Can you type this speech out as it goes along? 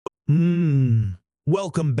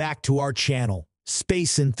Welcome back to our channel,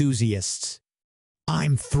 Space Enthusiasts.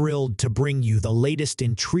 I'm thrilled to bring you the latest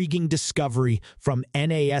intriguing discovery from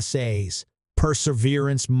NASA's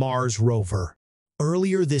Perseverance Mars rover.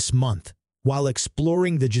 Earlier this month, while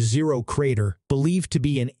exploring the Jezero crater, believed to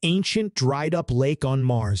be an ancient dried-up lake on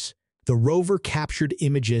Mars, the rover captured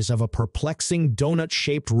images of a perplexing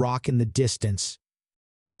donut-shaped rock in the distance.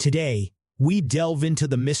 Today, we delve into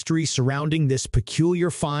the mystery surrounding this peculiar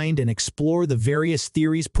find and explore the various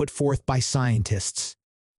theories put forth by scientists.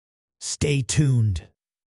 Stay tuned.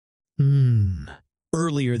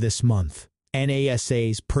 Earlier this month,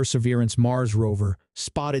 NASA's Perseverance Mars rover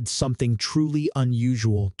spotted something truly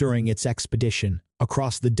unusual during its expedition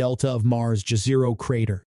across the delta of Mars' Jezero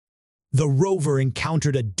crater. The rover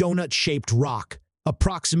encountered a donut-shaped rock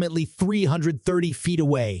approximately 330 feet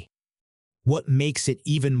away. What makes it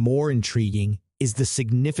even more intriguing is the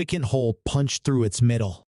significant hole punched through its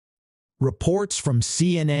middle. Reports from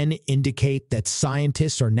CNN indicate that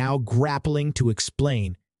scientists are now grappling to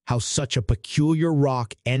explain how such a peculiar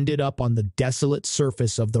rock ended up on the desolate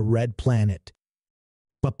surface of the red planet.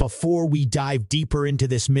 But before we dive deeper into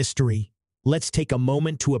this mystery, let's take a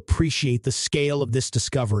moment to appreciate the scale of this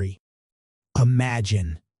discovery.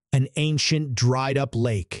 Imagine an ancient dried-up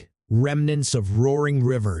lake, remnants of roaring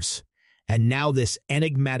rivers, and now this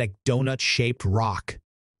enigmatic donut-shaped rock.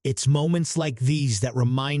 It's moments like these that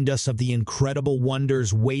remind us of the incredible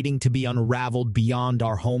wonders waiting to be unraveled beyond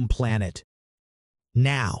our home planet.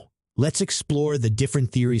 Now, let's explore the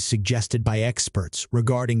different theories suggested by experts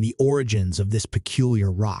regarding the origins of this peculiar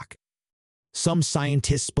rock. Some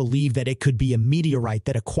scientists believe that it could be a meteorite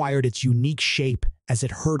that acquired its unique shape as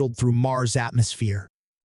it hurtled through Mars' atmosphere.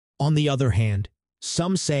 On the other hand,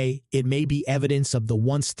 some say it may be evidence of the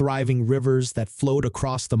once thriving rivers that flowed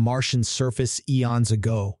across the Martian surface eons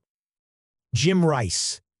ago. Jim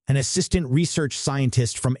Rice, an assistant research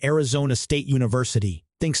scientist from Arizona State University,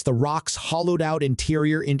 thinks the rock's hollowed-out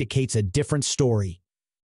interior indicates a different story.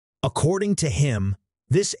 According to him,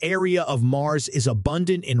 this area of Mars is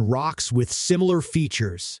abundant in rocks with similar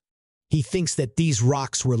features. He thinks that these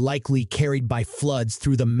rocks were likely carried by floods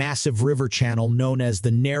through the massive river channel known as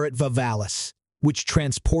the Neretva Vallis, which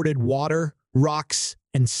transported water, rocks,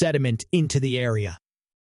 and sediment into the area.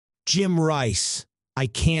 Jim Rice, I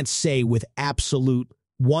can't say with absolute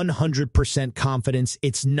 100% confidence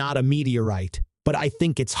it's not a meteorite, but I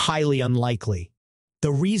think it's highly unlikely.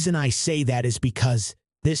 The reason I say that is because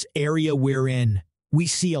this area we're in, we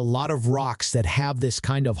see a lot of rocks that have this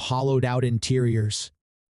kind of hollowed-out interiors.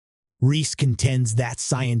 Reese contends that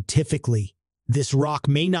scientifically, this rock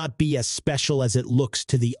may not be as special as it looks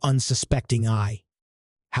to the unsuspecting eye.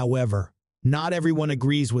 However, not everyone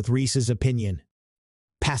agrees with Reese's opinion.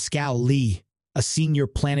 Pascal Lee, a senior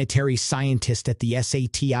planetary scientist at the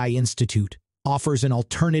SATI Institute, offers an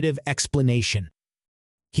alternative explanation.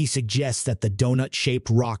 He suggests that the donut-shaped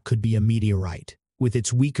rock could be a meteorite, with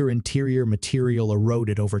its weaker interior material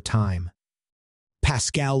eroded over time.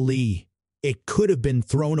 Pascal Lee, it could have been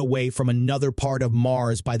thrown away from another part of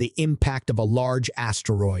Mars by the impact of a large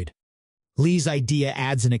asteroid. Lee's idea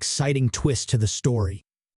adds an exciting twist to the story.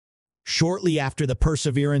 Shortly after the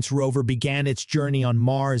Perseverance rover began its journey on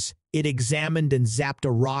Mars, it examined and zapped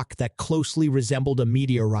a rock that closely resembled a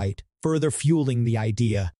meteorite, further fueling the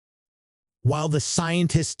idea. While the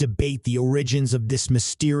scientists debate the origins of this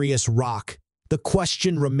mysterious rock, the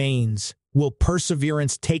question remains, will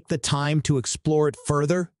Perseverance take the time to explore it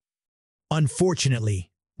further? Unfortunately,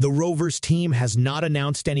 the rover's team has not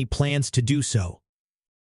announced any plans to do so.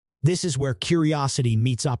 This is where curiosity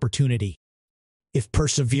meets opportunity. If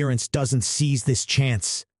Perseverance doesn't seize this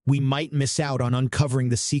chance, we might miss out on uncovering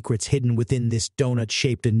the secrets hidden within this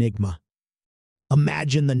donut-shaped enigma.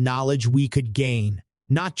 Imagine the knowledge we could gain,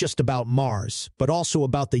 not just about Mars, but also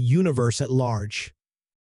about the universe at large.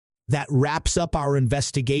 That wraps up our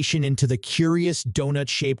investigation into the curious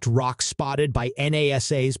donut-shaped rock spotted by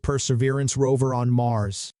NASA's Perseverance rover on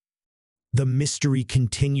Mars. The mystery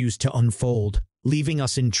continues to unfold, leaving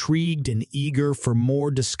us intrigued and eager for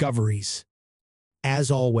more discoveries. As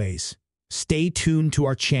always, stay tuned to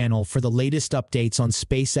our channel for the latest updates on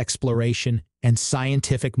space exploration and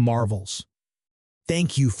scientific marvels.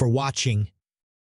 Thank you for watching,